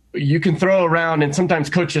you can throw around, and sometimes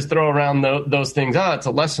coaches throw around those things. It's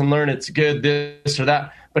a lesson learned. It's good, this or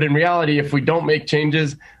that. But in reality, if we don't make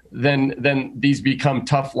changes, then these become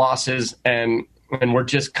tough losses, and we're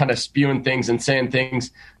just kind of spewing things and saying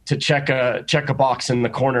things to check a box in the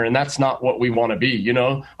corner, and that's not what we want to be.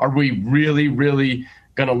 Are we really, really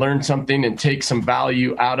going to learn something and take some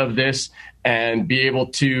value out of this and be able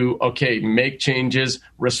to make changes,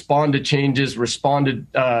 respond to changes, respond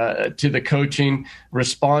to the coaching,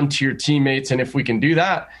 respond to your teammates, and if we can do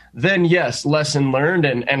that, then yes, lesson learned,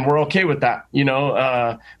 and we're okay with that.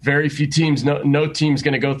 Very few teams, no team's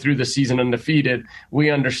going to go through the season undefeated. We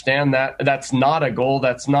understand that. That's not a goal.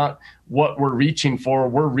 That's not what we're reaching for.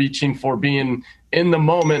 We're reaching for being in the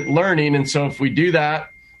moment, learning, and so if we do that,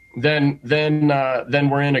 then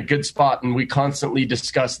we're in a good spot, and we constantly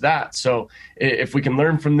discuss that. So if we can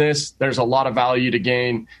learn from this, there's a lot of value to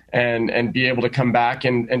gain and be able to come back.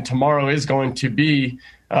 And tomorrow is going to be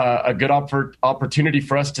a good opportunity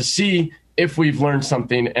for us to see if we've learned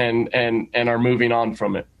something and are moving on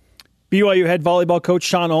from it. BYU head volleyball coach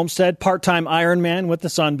Sean Olmstead, part-time Ironman with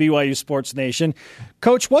us on BYU Sports Nation.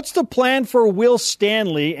 Coach, what's the plan for Will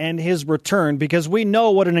Stanley and his return? Because we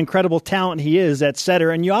know what an incredible talent he is at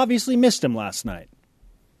setter, and you obviously missed him last night.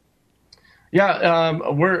 Yeah,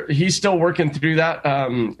 he's still working through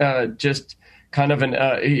that. Just kind of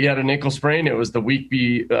he had an ankle sprain. It was the week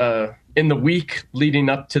in the week leading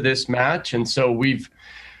up to this match, and so we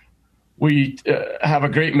have a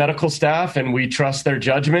great medical staff, and we trust their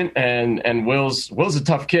judgment. And Will's a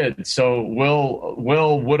tough kid, so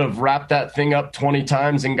Will would have wrapped that thing up 20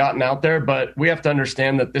 times and gotten out there. But we have to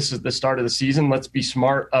understand that this is the start of the season. Let's be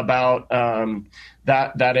smart about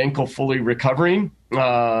that ankle fully recovering.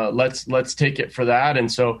 Let's take it for that.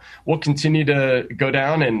 And so we'll continue to go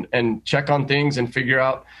down and check on things and figure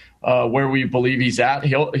out where we believe he's at.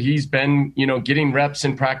 He's been, getting reps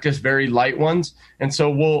in practice, very light ones. And so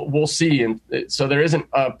we'll see. And so there isn't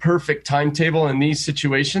a perfect timetable in these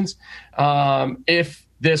situations. If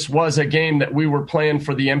this was a game that we were playing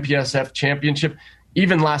for the MPSF championship,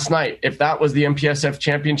 even last night, if that was the MPSF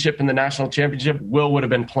championship and the national championship, Will would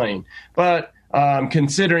have been playing. But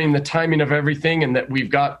considering the timing of everything and that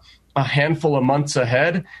we've got a handful of months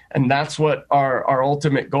ahead, and that's what our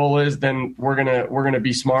ultimate goal is, then we're gonna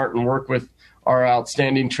be smart and work with our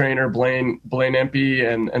outstanding trainer Blaine Empey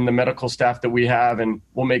and the medical staff that we have, and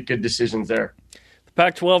we'll make good decisions there. The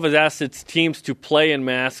Pac-12 has asked its teams to play in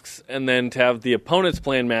masks and then to have the opponents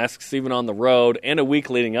play in masks even on the road and a week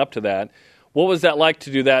leading up to that. What was that like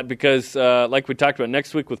to do that? Because like we talked about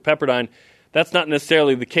next week with Pepperdine, that's not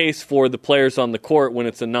necessarily the case for the players on the court when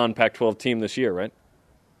it's a non-Pac-12 team this year, right?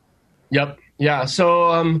 Yep. Yeah.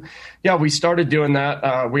 So, we started doing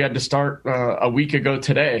that. We had to start a week ago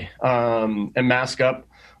today and mask up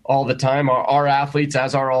all the time. Our athletes,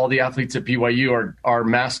 as are all the athletes at BYU, are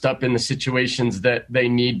masked up in the situations that they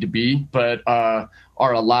need to be, but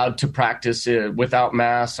are allowed to practice without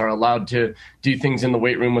masks, are allowed to do things in the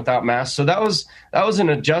weight room without masks. So that was an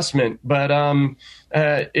adjustment, but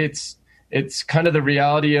it's kind of the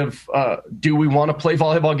reality of do we want to play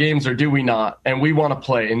volleyball games or do we not? And we want to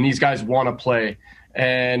play, and these guys want to play,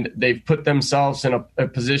 and they've put themselves in a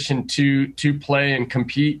position to play and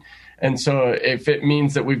compete. And so if it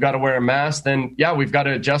means that we've got to wear a mask, then we've got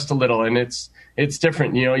to adjust a little. And it's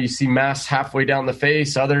different. You see masks halfway down the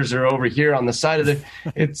face, others are over here on the side of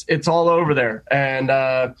it's all over there.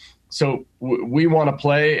 And so we want to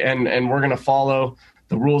play, and we're going to follow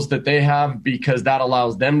the rules that they have, because that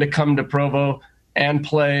allows them to come to Provo and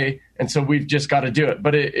play. And so we've just got to do it.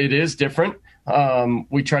 But it is different.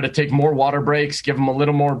 We try to take more water breaks, give them a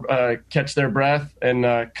little more catch their breath,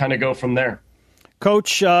 and kind of go from there.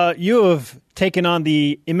 Coach, you have taken on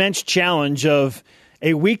the immense challenge of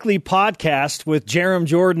a weekly podcast with Jarom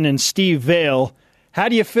Jordan and Steve Vale. How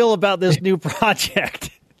do you feel about this new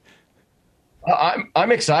project?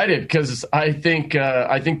 I'm excited because I think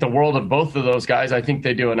the world of both of those guys. I think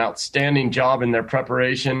they do an outstanding job in their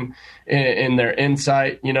preparation, in their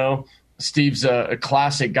insight. Steve's a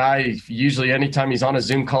classic guy. Usually anytime he's on a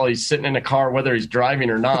Zoom call, he's sitting in a car, whether he's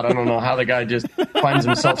driving or not. I don't know how the guy just finds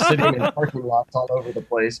himself sitting in parking lots all over the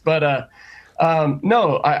place. But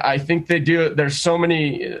no, I think they do. There's so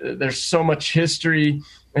much history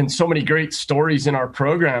and so many great stories in our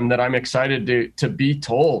program that I'm excited to be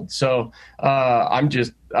told. So I'm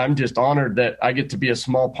just honored that I get to be a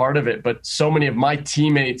small part of it. But so many of my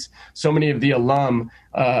teammates, so many of the alum,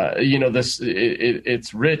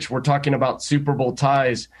 it's rich. We're talking about Super Bowl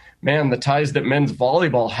ties. Man, the ties that men's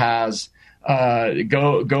volleyball has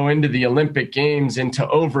go into the Olympic Games, into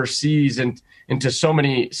overseas, and into so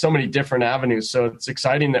many different avenues. So it's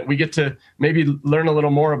exciting that we get to maybe learn a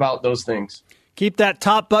little more about those things. Keep that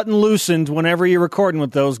top button loosened whenever you're recording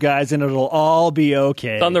with those guys, and it'll all be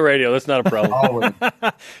okay. It's on the radio. That's not a problem.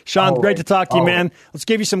 Sean, great to talk to you, man. Let's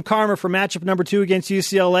give you some karma for matchup number 2 against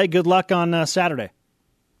UCLA. Good luck on Saturday.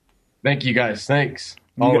 Thank you, guys. Thanks.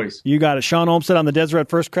 Always. You got it. Sean Olmstead on the Deseret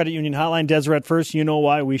First Credit Union Hotline. Deseret First, you know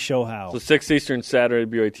why, we show how. So 6 Eastern Saturday,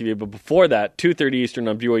 BYU TV. But before that, 2:30 Eastern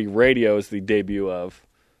on BYU Radio is the debut of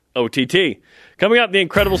OTT. Coming up, the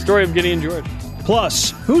incredible story of Gideon George. Plus,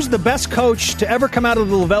 who's the best coach to ever come out of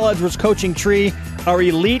the LaVell Edwards coaching tree? Our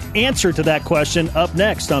elite answer to that question up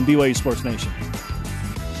next on BYU Sports Nation.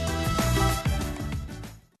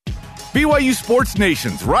 BYU Sports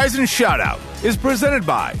Nation's Rise and Shoutout is presented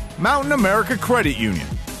by Mountain America Credit Union,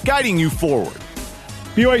 guiding you forward.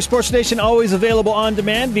 BYU Sports Nation always available on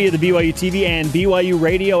demand via the BYU TV and BYU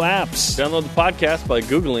Radio apps. Download the podcast by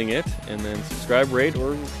Googling it and then subscribe, rate,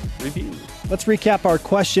 or review. Let's recap our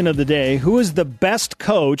question of the day. Who is the best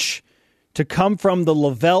coach to come from the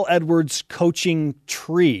LaVell Edwards coaching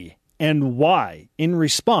tree, and why? In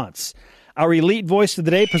response, our elite voice of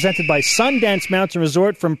the day, presented by Sundance Mountain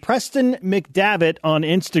Resort, from Preston McDavitt on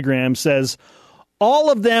Instagram, says,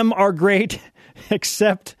 all of them are great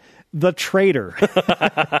except the traitor.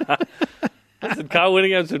 Listen, Kyle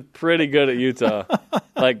Whittingham's been pretty good at Utah.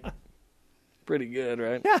 Pretty good,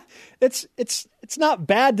 right? Yeah, it's not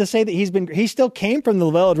bad to say that he still came from the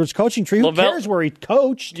LaVell Edwards coaching tree. Who cares where he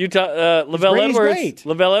coached?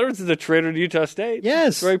 LaVell Edwards is a traitor to Utah State. Yes.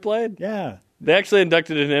 That's where he played. Yeah. They actually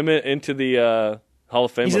inducted him into the Hall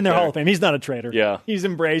of Fame. He's in their Hall of Fame. He's not a traitor. Yeah. He's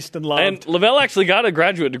embraced and loved. And LaVell actually got a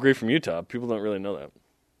graduate degree from Utah. People don't really know that.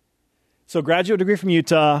 So graduate degree from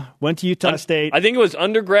Utah, went to Utah State. I think it was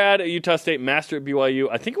undergrad at Utah State, master at BYU.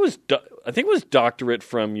 I think it was doctorate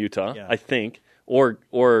from Utah. Yeah. I think, or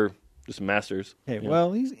Just a Masters. Hey,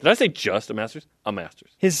 well, did I say just a Masters? A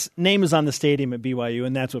Masters. His name is on the stadium at BYU,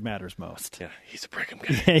 and that's what matters most. Yeah, he's a Brigham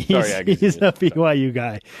guy. He's a BYU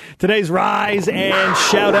guy. Today's Rise and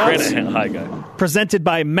Shout-Outs. Hi, guy. Presented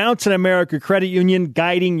by Mountain America Credit Union,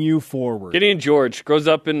 guiding you forward. Gideon George grows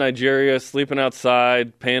up in Nigeria, sleeping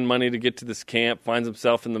outside, paying money to get to this camp, finds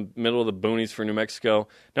himself in the middle of the boonies for New Mexico.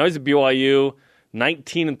 Now he's at BYU.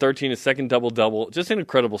 19 and 13, his second double-double. Just an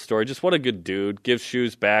incredible story. Just what a good dude. Gives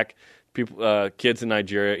shoes back. People, kids in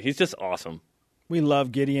Nigeria. He's just awesome. We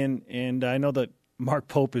love Gideon, and I know that Mark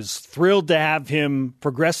Pope is thrilled to have him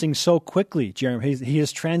progressing so quickly, Jeremy. He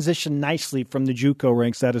has transitioned nicely from the JUCO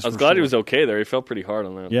ranks. That is I was glad he was okay there. He felt pretty hard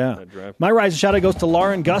on that, that drive. My Rise and Shout-Out goes to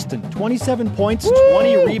Lauren Gustin. 27 points,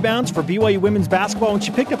 20 rebounds for BYU women's basketball. When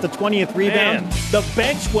she picked up the 20th rebound, the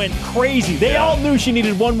bench went crazy. They all knew she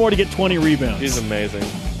needed one more to get 20 rebounds. She's amazing.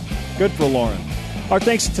 Good for Lauren. Our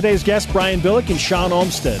thanks to today's guests, Brian Billick and Sean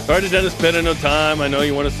Olmstead. Sorry to Dennis Pitt in no time. I know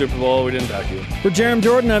you won a Super Bowl. We didn't talk to you. For Jarom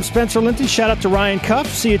Jordan, I'm Spencer Linton. Shout out to Ryan Cuff.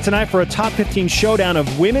 See you tonight for a top 15 showdown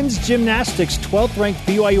of women's gymnastics. 12th ranked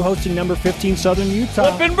BYU hosting number 15 Southern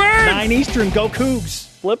Utah. Flippin' Birds! 9 Eastern. Go Cougs.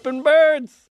 Flippin' Birds.